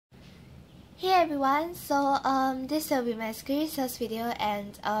Hey everyone, so this will be my squishy sales video,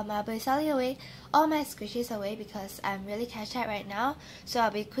 and I'll be selling away all my squishies away because I'm really cash out right now. So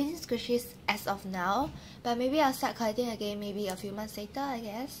I'll be quitting squishies as of now, but maybe I'll start collecting again maybe a few months later, I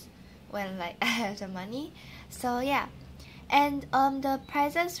guess, when like I have the money. So yeah, and the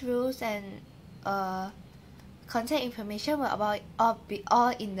prices, rules, and contact information will be all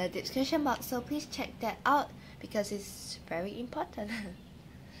in the description box, so please check that out because it's very important.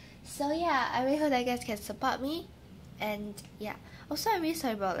 So yeah, I really hope that you guys can support me, and yeah, also I'm really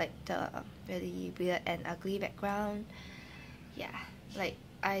sorry about like the really weird and ugly background. Yeah, like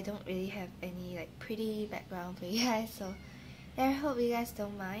I don't really have any like pretty background for you guys, so I hope you guys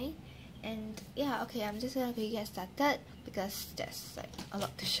don't mind. And yeah, okay, I'm just gonna get started because there's like a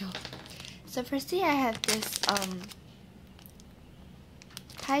lot to show. So firstly, I have this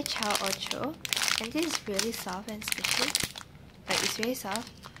Thai Chou or Chou, and this is really soft and squishy. Like it's really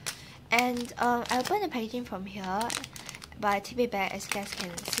soft. And I opened the packaging from here, but I tip it back as you guys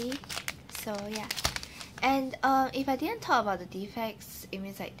can see. So yeah, and if I didn't talk about the defects, it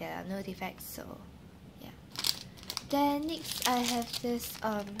means like there are no defects. So yeah. Then next I have this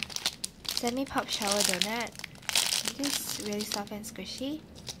Sammy Pop Shower donut. This is really soft and squishy.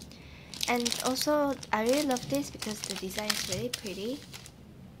 And also I really love this because the design is really pretty.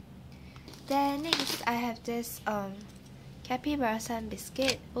 Then next I have this Kapi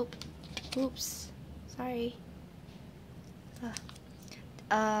Biscuit. Oops, sorry.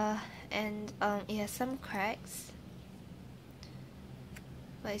 And it has some cracks,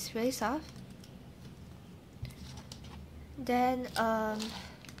 but it's really soft. Then I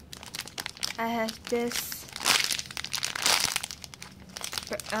have this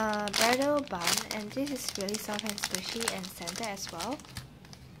Breadou bun, and this is really soft and squishy and scented as well.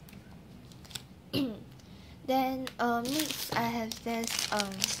 Then next I have this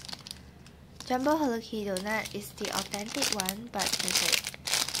Jumbo Kiki Donut. Is the authentic one, but there's like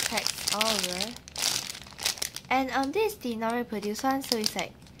cracks all over. And this is the non-reproduced one, so it's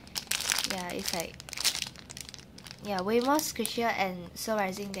like, yeah, it's like, yeah, way more squishier and so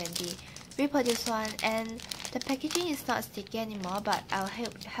rising than the reproduced one. And the packaging is not sticky anymore, but I'll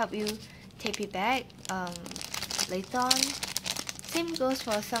help you tape it back later on. Same goes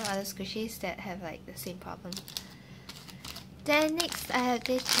for some other squishies that have like the same problem. Then next I have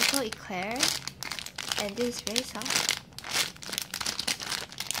this Choco Eclair, and this is very soft.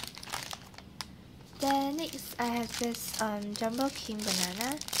 Then next I have this Jumbo King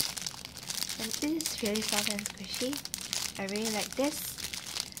Banana, and this is really soft and squishy. I really like this.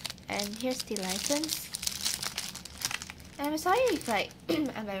 And here's the license. And I'm sorry if like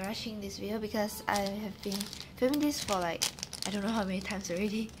I'm like rushing this video because I have been filming this for like I don't know how many times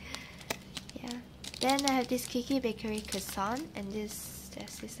already. Yeah. Then I have this Kiki Bakery croissant, and there's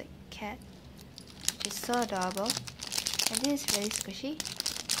this like cat, which is so adorable, and this is really squishy.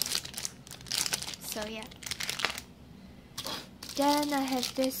 So yeah. Then I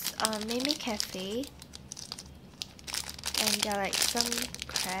have this Meimei Cafe, and there are like some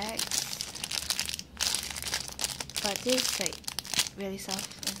cracks, but this is like really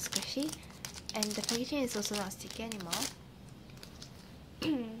soft and squishy, and the packaging is also not sticky anymore.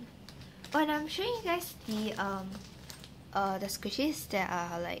 When I'm showing you guys the squishies that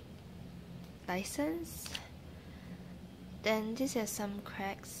are like licensed, then this has some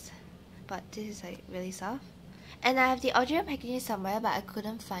cracks, but this is like really soft. And I have the original packaging somewhere, but I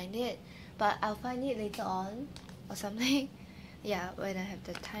couldn't find it, but I'll find it later on or something. Yeah, when I have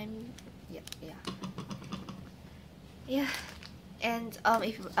the time. Yeah. And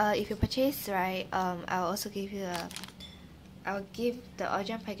if you purchase, right, I'll also give you I'll give the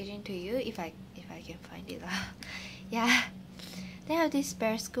original packaging to you if I can find it lah. Yeah. Then I have this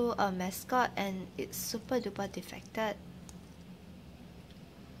bear school Mascot, and it's super duper defected.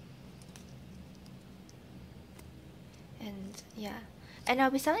 And yeah, and I'll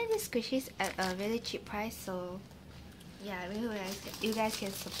be selling these squishies at a really cheap price, so yeah, I really hope you guys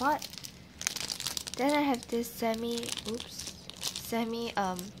can support. Then I have this Sammy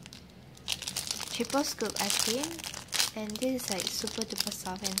triple scoop ice cream, and this is like super duper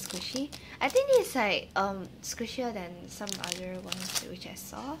soft and squishy. I think this is like squishier than some other ones which I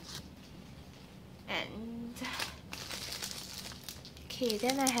saw. And okay,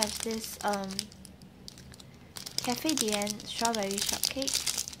 then I have this Cafe strawberry shortcake.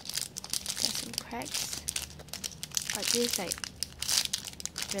 Got some cracks, but this is like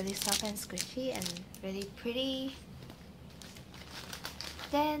really soft and squishy and really pretty.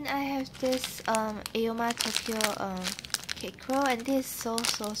 Then I have this Aoma Tokyo cake roll, and this is so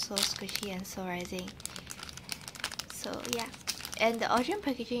squishy and so rising. So yeah, and the original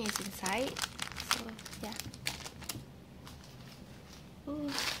packaging is inside. So yeah. Ooh.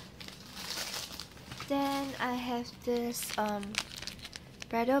 Then I have this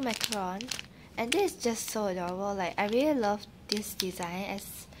Breadou macaron, and this is just so adorable. Like, I really love this design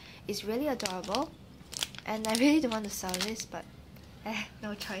as it's really adorable, and I really don't want to sell this, but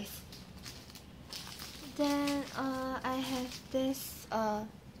no choice. Then I have this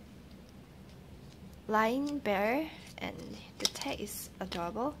lion bear, and the tag is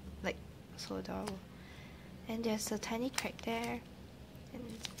adorable, like so adorable. And there's a tiny crack there, and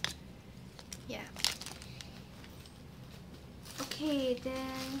yeah. Okay,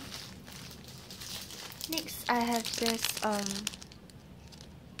 then next I have this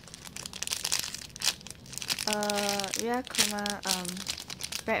Ryakuma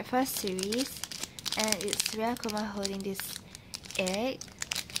breakfast series, and it's Ryakuma holding this egg,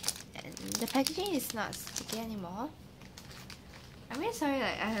 and the packaging is not sticky anymore. I'm really sorry,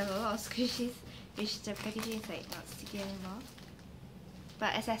 like I have a lot of squishies which the packaging is like not sticky anymore,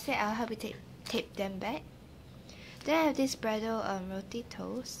 but as I said, I'll help you tape them back. Then I have this Breadou roti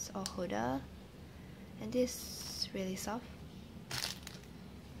toast or holder, and this is really soft.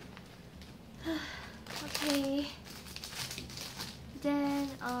 Okay, then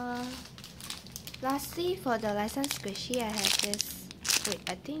lastly, for the licensed squishy, I have this. Wait,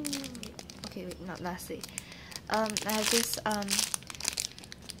 I think. Okay, wait, not lastly. I have this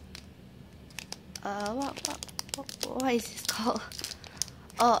what is this called?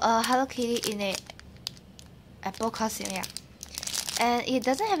 Oh, Hello Kitty in a Apple costume, yeah. And it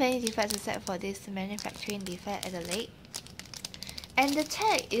doesn't have any defects except for this manufacturing defect at the leg. And the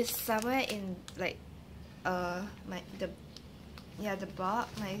tag is somewhere in like my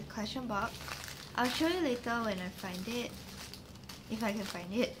collection box. I'll show you later when I find it, if I can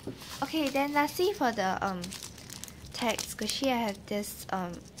find it. Okay, then lastly for the tag squishy, I have this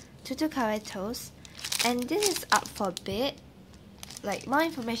tutu kawaii toast, and this is up for bid. Like, more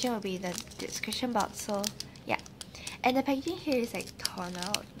information will be in the description box, so yeah. And the packaging here is like torn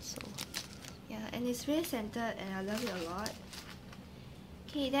out, so yeah, and it's really scented and I love it a lot.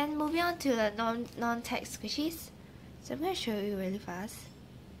 Okay, then moving on to the non-tag squishies. So I'm going to show you really fast.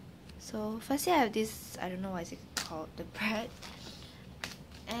 So firstly I have this, I don't know what is it called, the bread.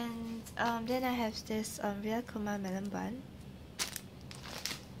 And then I have this Ryakuma melon bun.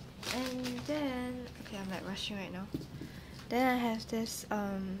 And then, okay, I'm like rushing right now. Then I have this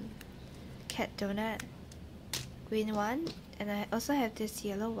cat donut, green one, and I also have this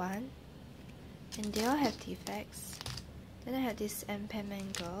yellow one, and they all have defects. Then I have this pen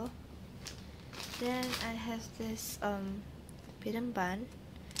mango. Then I have this beaten bun,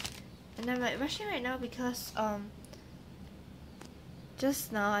 and I'm like rushing right now because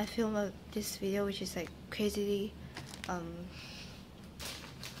just now I filmed this video which is like crazily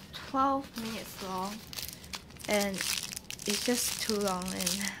 12 minutes long, and it's just too long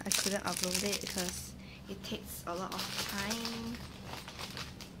and I couldn't upload it because it takes a lot of time,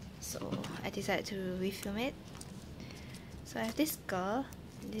 so I decided to refilm it. So I have this girl,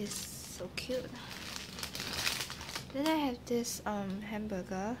 this is so cute. Then I have this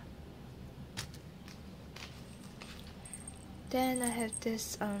hamburger. Then I have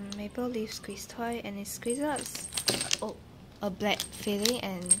this maple leaf squeeze toy, and it squeezes out a black filling,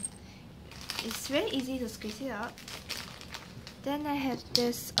 and it's very easy to squeeze it out. Then I have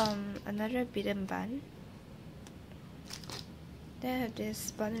this another beaten bun. Then I have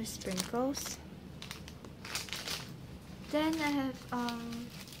this bun with sprinkles. Then I have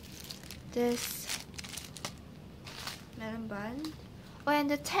this melon bun. Oh, and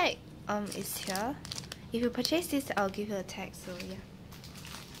the tag is here. If you purchase this, I'll give you a tag, so yeah.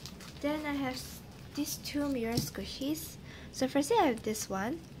 Then I have these two mirror squishies. So firstly I have this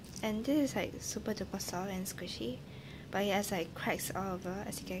one, and this is like super duper soft and squishy, but it has like cracks all over,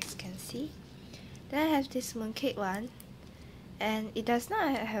 as you guys can see. Then I have this mooncake one, and it does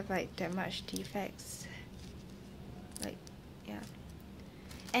not have like that much defects, like, yeah.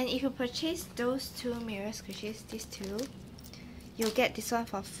 And if you purchase those two mirror squishies, these two, you'll get this one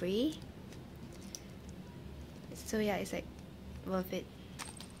for free. So yeah, it's like worth it.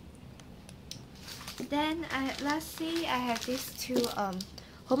 Then lastly I have these two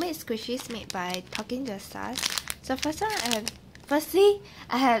homemade squishies made by Talking to the Stars. So firstly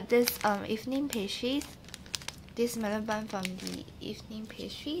I have this evening pastries, this melon bun from the evening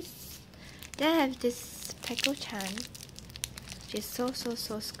pastries. Then I have this Peko-chan, which is so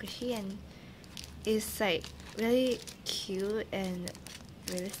squishy, and it's like really cute and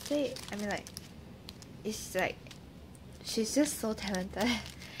realistic. I mean, like, it's like she's just so talented.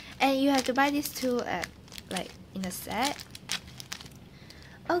 And you have to buy these two at like in a set.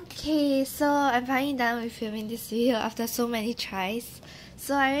 Okay, so I'm finally done with filming this video after so many tries.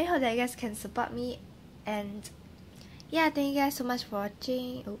 So I really hope that you guys can support me, and yeah, thank you guys so much for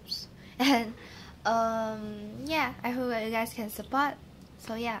watching. Oops. And yeah, I hope that you guys can support.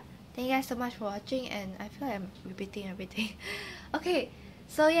 So yeah, thank you guys so much for watching, and I feel like I'm repeating everything. Okay,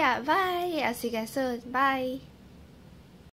 so yeah, bye. I'll see you guys soon. Bye.